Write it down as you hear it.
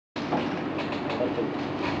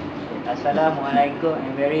Assalamualaikum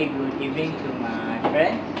and very good evening to my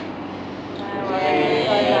friends.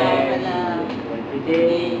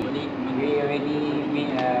 Today we already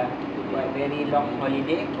been a quite very long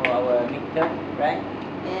holiday for our midterm, right?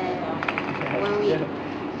 Yeah, 1 week.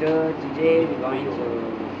 So today we're going to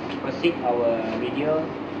proceed our video,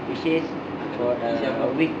 which is for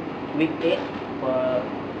week 8 for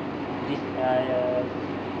this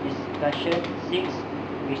discussion 6,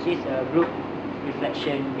 which is a group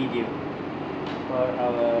reflection video for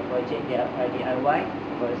our project DIY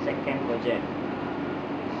for the second project.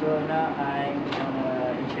 So now I'm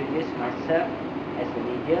gonna introduce myself as a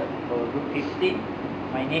leader for group 15.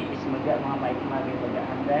 My name is Megat Muhammad Iqmal bin Megat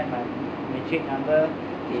Hamdan. My matric number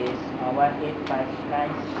is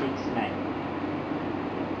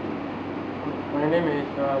 185969. My name is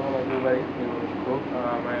Muhammad D.I.Y.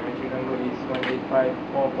 My matric number is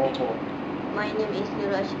 185444. My name is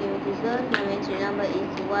Nurul Ashki Mutizul. My matric number is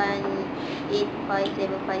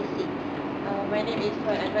 185756. My name is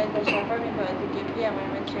Tuan Advisor Shafar bin Tuan TKP and my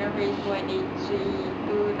matric number is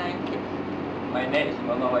 183296. My name is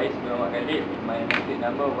Muhammad Wais bin Muhammad Khalid. My matric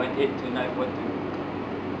number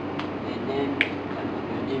 182942. My name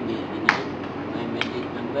is Idris. My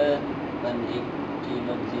matric number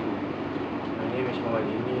 18310. My name is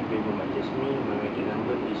Muhammad Ini bin Muhammad Jasmi. My matric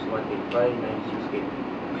number is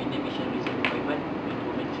 185968. My name is Shamil Sabu Faiman. My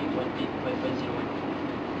matric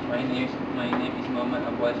 185501. My name is Muhammad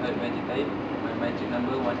Abu Ashar bin Taib. My matric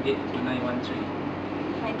number 182913.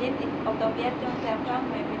 My name is Octavia Tiong Siapang.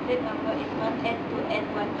 My matric number is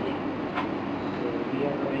 182813. So we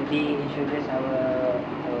have already introduced our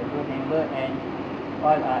group member and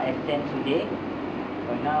all are attend today.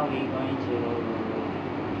 For now we're going to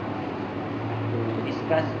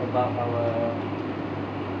discuss about our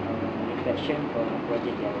reflection for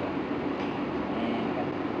project DIY. And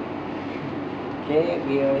okay,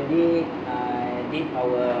 we already did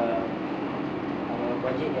our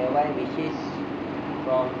project DIY, which is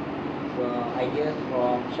from ideas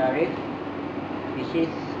from Sharif, which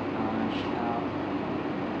is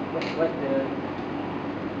what the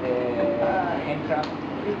handcraft.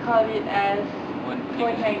 We call it as Phone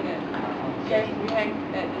phone hanger. Yes, we hang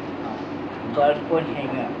at this. Called phone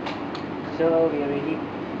hanger. So we already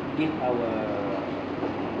give our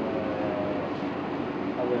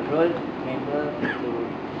role member to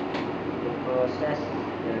process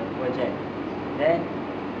the project. Then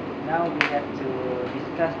now we have to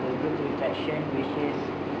discuss the group reflection, which is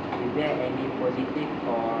there any positive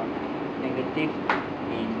or negative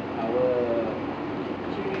in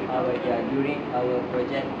during our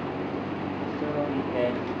project. So we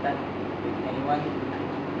can start with anyone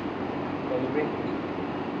collaborate with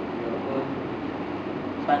your own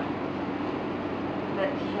part.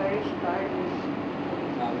 Let Sharif start with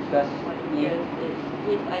Because yes,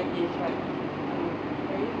 his ideas, right?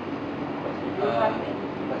 Sharif, do you have any?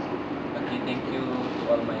 Okay, thank you to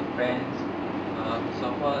all my friends. First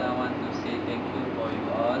of all, I want to say thank you for you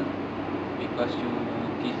all because you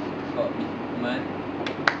give commitment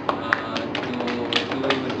to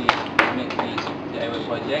make this DIY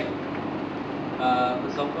project.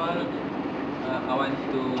 First of all, I want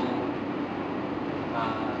to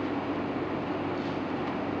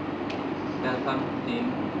tell something.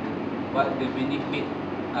 What the benefit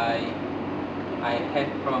I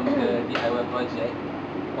had from the DIY project.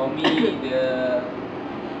 For me, the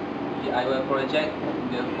DIY project,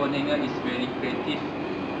 the phone hanger is very creative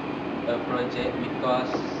project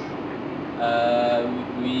because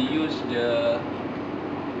we use the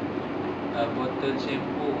bottle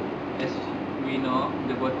shampoo. As we know,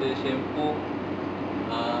 the bottle shampoo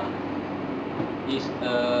is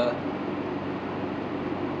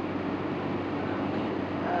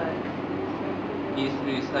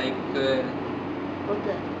recycled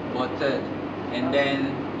bottle, and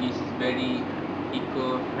then is very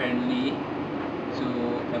eco-friendly to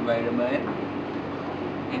environment,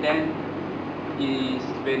 and then is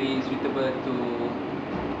very suitable to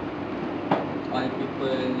all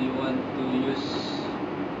people you want to use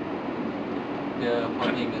the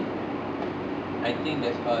phone hanger. I think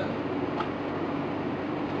that's all.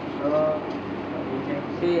 So we can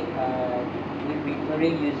say we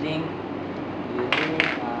preferring using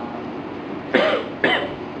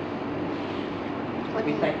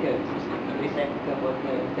recycle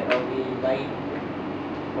bottle instead of we buying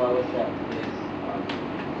for ourselves. Yes.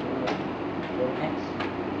 So next.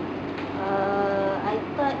 I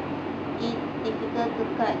thought it's difficult to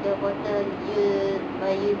cut the bottle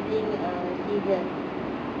by using scissors.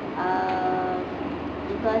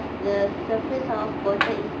 Because the surface of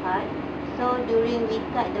bottle is hard. So during we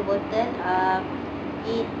cut the bottle,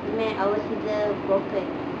 it made our scissors broken.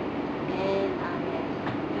 And yes.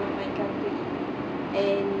 You might come to it.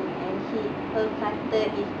 And her cutter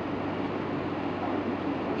is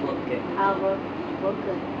Okay.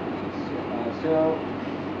 broken. So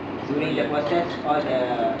during the process, all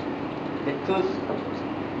the tools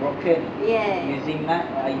broken Yeah. using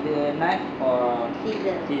either knife or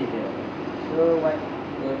Scissor. scissor. So what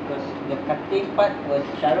the cutting part was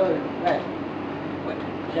Sharul, right? What?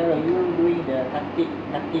 Sharul, you doing the cutting.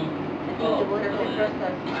 Cutting the bottle. The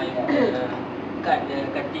process. I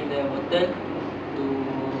cutting the bottle to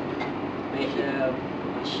make a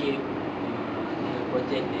shape the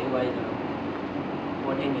project D.I.Y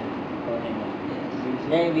for hanging. Yes.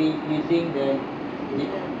 Then we using the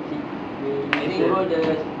Scissor. I borrow the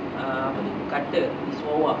apa tu cutter is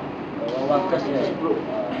wawa. because Cutter. broke.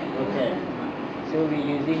 Okay. So we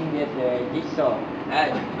using this jigsaw.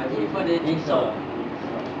 I prefer the jigsaw.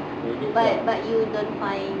 But you don't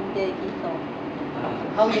find the jigsaw.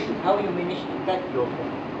 How you manage to cut your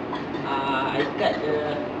I cut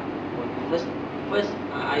the first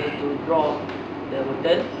I have to draw the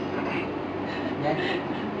bottle.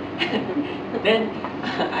 Then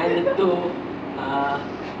I have to uh,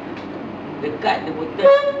 cut the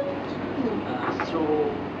bottle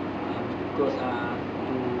through because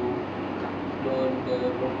to clone the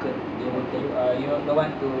broken the bottle. you don't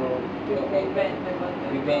want to Prevent the bottle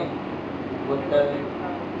prevent bottle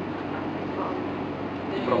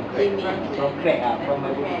From crack. from crack from a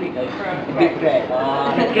Crack. big crack.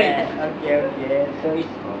 Okay. So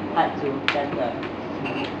it's hard to cut.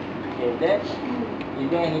 Okay, then is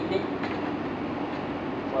there anything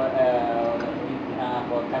for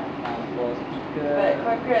for sticker? But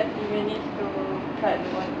congrats, you managed to cut the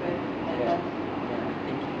bottle at Yeah. last.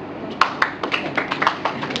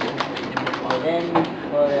 Okay, then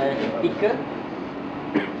for sticker.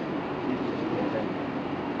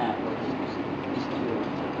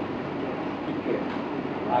 Sticker.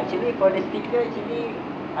 Actually, for the sticker,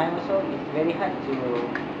 I'm also it's very hard to.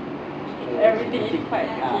 Everything is quite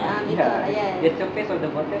yeah. The surface of the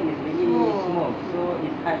bottle is really smooth, so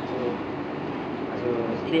it's hard to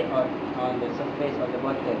stay on the surface of the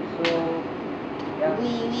bottle. So yeah.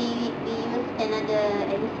 We use another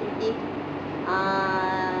initiative.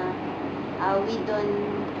 We don't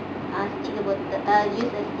stick the bottle.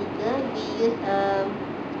 Use a sticker. We use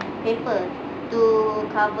paper to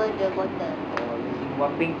cover the bottle. Or using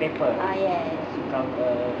wrapping paper. Yes. To cover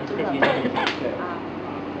instead cover. using the sticker. Uh,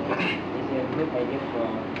 It's a good idea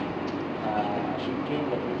from Shikin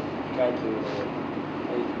that is try to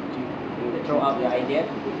throw out the idea.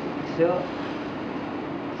 So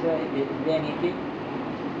is there anything?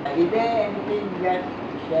 Is there anything you guys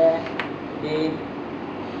share in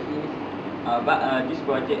this? But this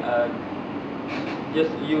project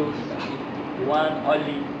just use one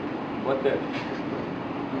only bottle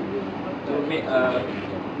to make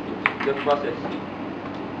the process.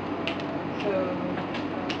 So,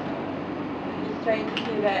 he's trying to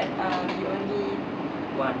say that you only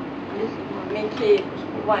One. just make it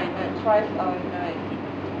one, not twice or not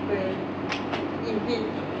super easy.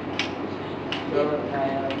 So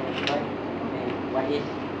what is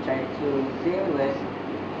trying to say was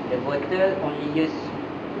the bottle only use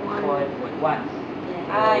for once.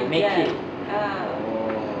 Make yeah. it.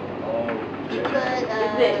 People,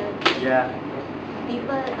 Is it? Yeah.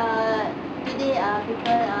 people today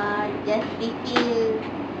people just refill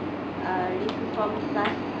from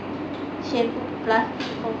shampoo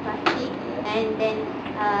plastic from plastic, and then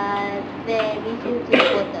they refill to the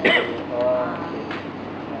bottle.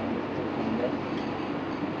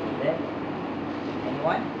 Then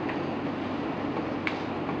anyone?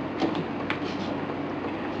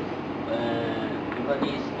 Because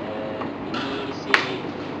this ini say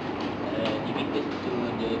difficult to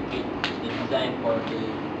create the design for the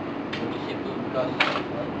shampoo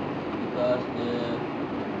because the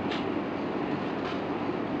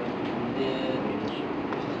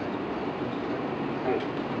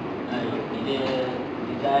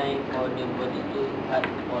design for the body too hard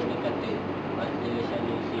for the cutter. But the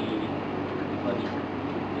challenge say for this.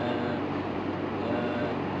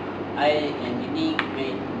 I and Didi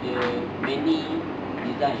made the many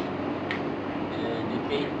design.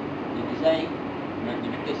 The design not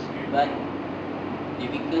difficult, but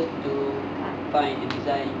difficult to find the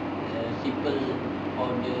design simple for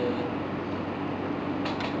the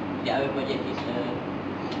D.I.Y project is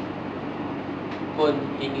phone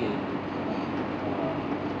hanger.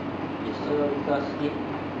 So because it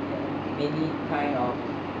many kind of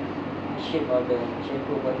shape of the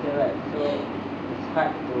shampoo bottle, right? So it's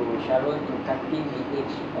hard to Sharon to cutting the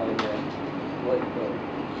edge of the bottle.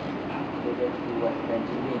 So that's what trying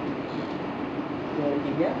to mean. So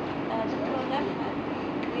Divya? product must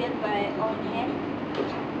create by own hand.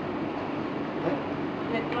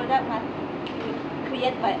 The product must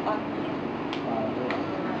create by own hand.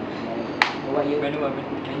 What you Manual.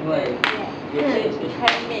 manual? Yeah. Yes, It's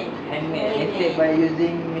handmade. handmade. Instead by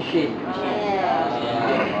using machine. Yeah.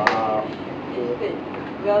 Wow. Instead,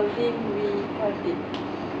 welding we cut it.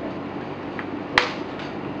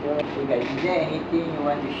 So, okay guys, is there anything you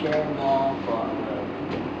want to share more for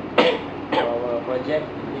our project?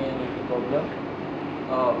 Is there any problem?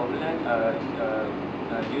 Online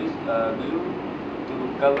use glue to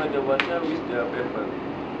cover the water with the paper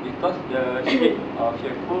because the sheet of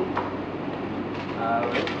shampoo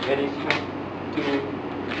very smooth to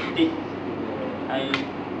stick. I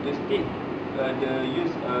to stick the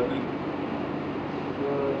use glue. So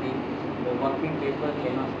the wrapping paper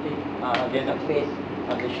cannot stick the Cannot surface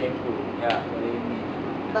of the shampoo. Yeah. What do you mean?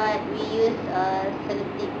 But we use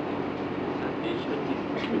sellotape.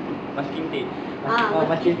 Masking tape.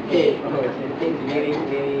 Masking tape. Oh, tape is very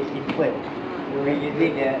very simple. We're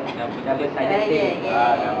using the double sided Yeah, tape.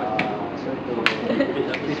 yeah, yeah. So to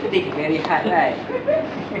stick very hard, right?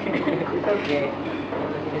 It's okay.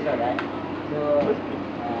 It's alright. So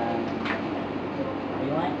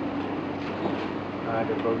anyone?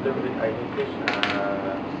 The problem that I noticed,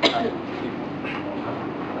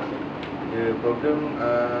 the problem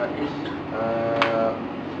is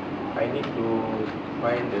I need to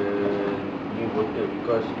find the new bottle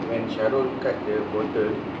because when Syarul cut the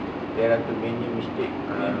bottle, there are too many mistake.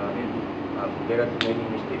 There are too many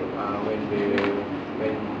mistake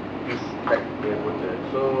when he's cut the bottle.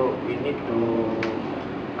 So we need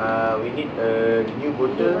a new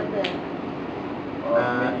bottle.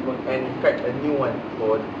 And cut a new one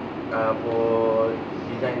for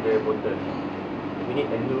design the bottle. We need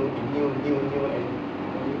a new and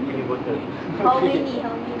new bottle. How many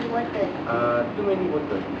water? Too many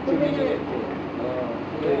bottle. Too many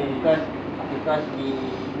water. Because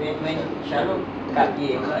when Syarul cut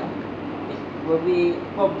game, it will be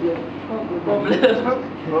problem.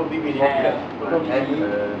 Probably we need to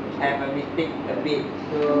Have a mistake a bit,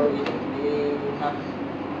 so it will be not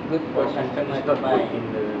good for because customer it's to not buy. good in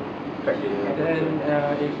the cut the Then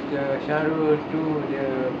bottle. if Syarul do the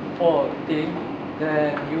fault thing,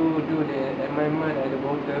 then you do the amendment at the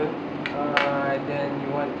bottle. Then you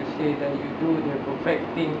want to say that you do the perfect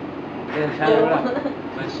thing, then Syarul lah.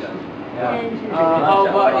 Masya. How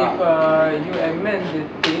about if you amend the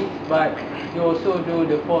things, but you also do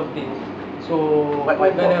the fault things? So But who my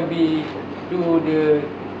gonna fault. be do the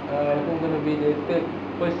who gonna be the third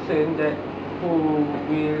person that who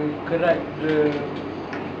will correct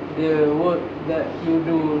the work that you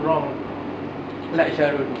do wrong, like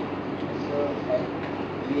Syarul do? So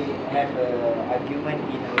we have a argument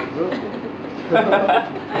in our group.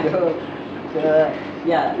 so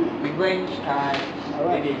yeah, even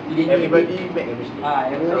Everybody make a mistake.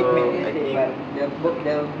 everybody So make I mistake, think but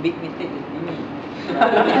the big mistake is me.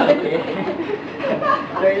 It's okay.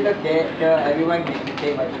 So it's okay. So everyone can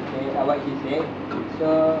say what he said.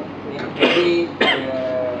 So maybe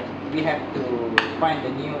we have to find the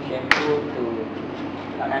new shampoo to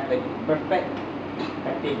have a perfect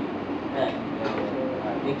cutting. Right. So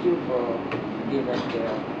thank you for giving us the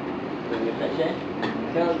reflection.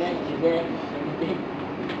 So guys, is there anything?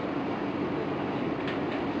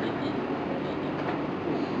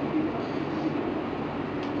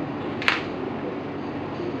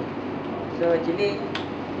 So actually,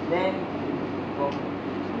 then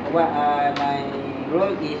what my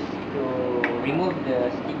role is to remove the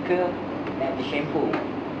sticker at the shampoo.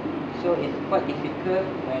 So it's quite difficult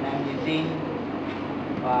when I'm using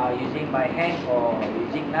my hand or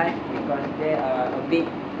using knife because there are a big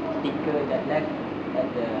sticker that left at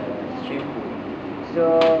the shampoo.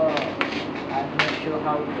 So I'm not sure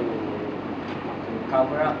how to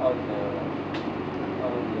cover up all the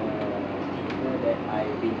sticker that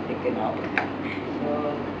I've been taken out. So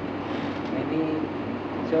maybe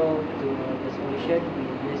to the solution we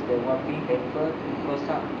use the wrapping paper to close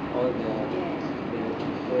up all the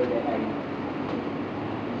sticker that I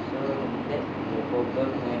so that's the problem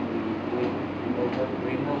when we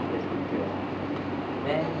remove the sticker.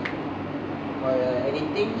 Then for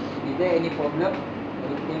editing, is there any problem?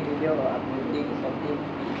 Editing video or uploading something?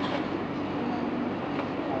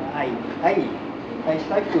 I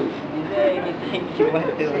Saiful, is there anything you want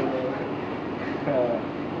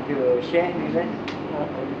to share with us?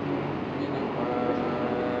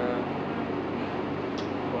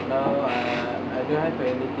 For now, I don't have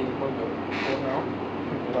anything for now.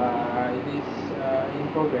 But it is in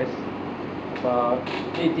progress. About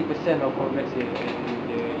 80% of progress here in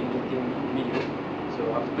the editing video. So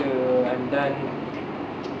after I'm done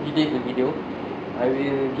edit the video. I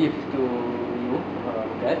will give to you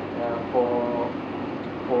that for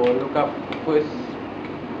look up first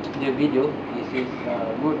the video is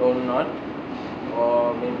good or not,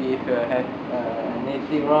 or maybe if I have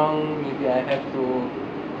anything wrong, maybe I have to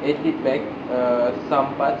edit back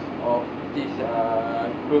some parts of this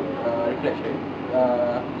group reflection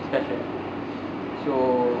discussion. So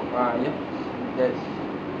yeah, that's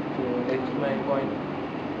that's my point.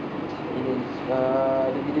 It is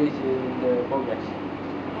the video is in the progress.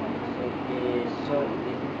 Okay, so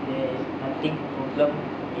there is nothing problem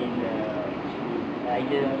in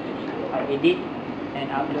either edit and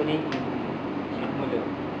uploading in Moodle.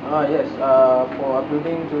 Yes, for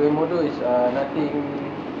uploading to Emodo is nothing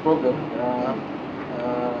problem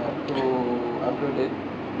to upload it,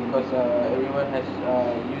 because everyone has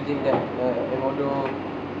using that Emodo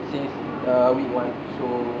since week 1. So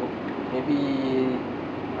maybe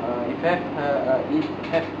if it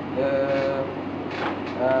have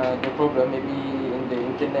the problem, maybe in the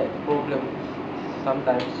internet problem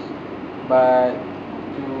sometimes, but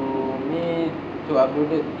to me, to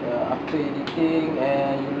upload it after editing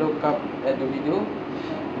and you look up at the video,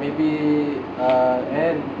 maybe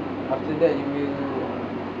and after that you will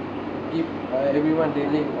give everyone the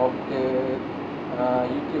link of the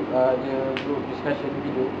YouTube the group discussion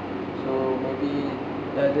video, so maybe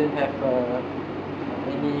doesn't have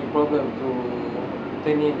any problem to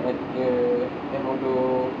turn in at the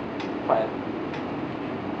Modo file.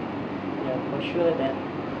 Yeah, for sure that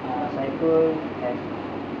Saiful has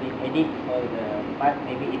been edit all the part.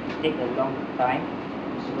 Maybe it take a long time,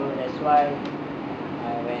 so that's why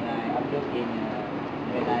when I upload in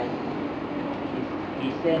when I he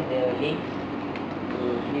send the link to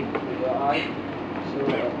give to you all, so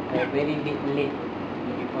a very bit late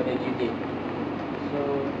before the due date. So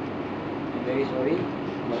I'm very sorry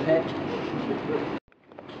about that.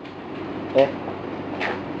 Yeah.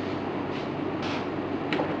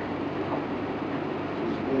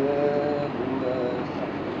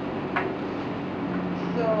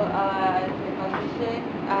 So as a conclusion,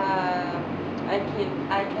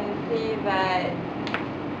 I can say that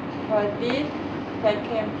for this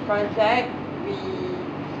second project, we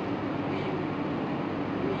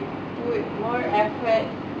put more effort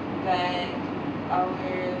than our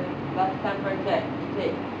last time project.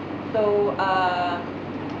 Okay, so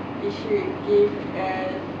we should give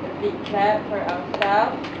us a big clap for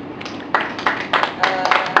ourselves.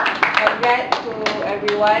 Congrats to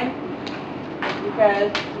everyone,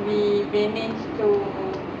 because we managed to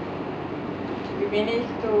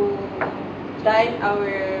done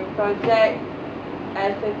our project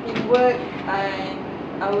as a teamwork, and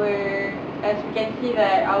as we can see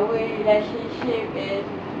that our relationship is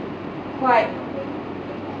quite,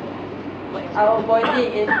 our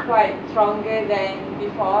bonding is quite stronger than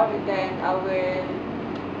before, than our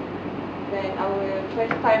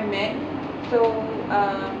first time met. So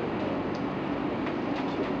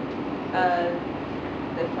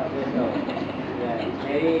that's all. Yeah, it's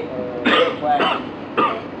very quite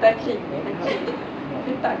Touching.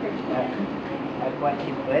 quite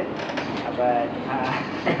simple, but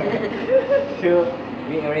so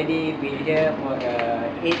we already been here for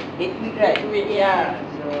 8 weeks, right? 8 weeks, Yeah.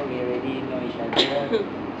 So we already know each other.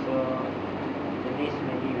 So after this,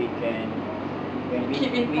 maybe we can when we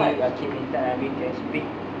Keep in touch. keep in touch, we can speak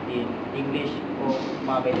in English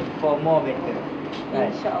for more better.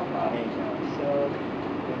 Right? Inshallah. Inshallah. So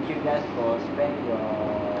thank you guys for spend your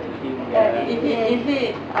Is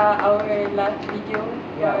it our last video?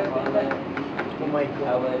 Yeah, for for this? oh my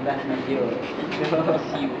God, our last video.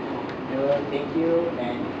 See you. So thank you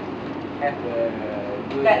and have a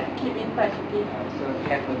good. Let's keep in touch, okay? So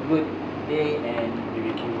have a good day and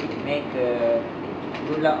make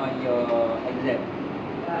good luck on your exam.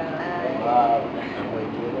 Wow.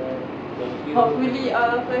 Thank you. Hopefully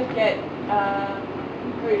all of us get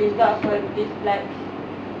good results for this lab.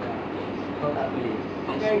 Hopefully.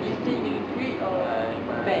 We're using grade or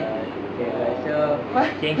band. Okay, so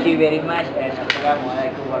thank you very much and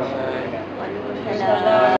Assalamualaikum warahmatullahi wabarakatuh. Waalaikumsalam.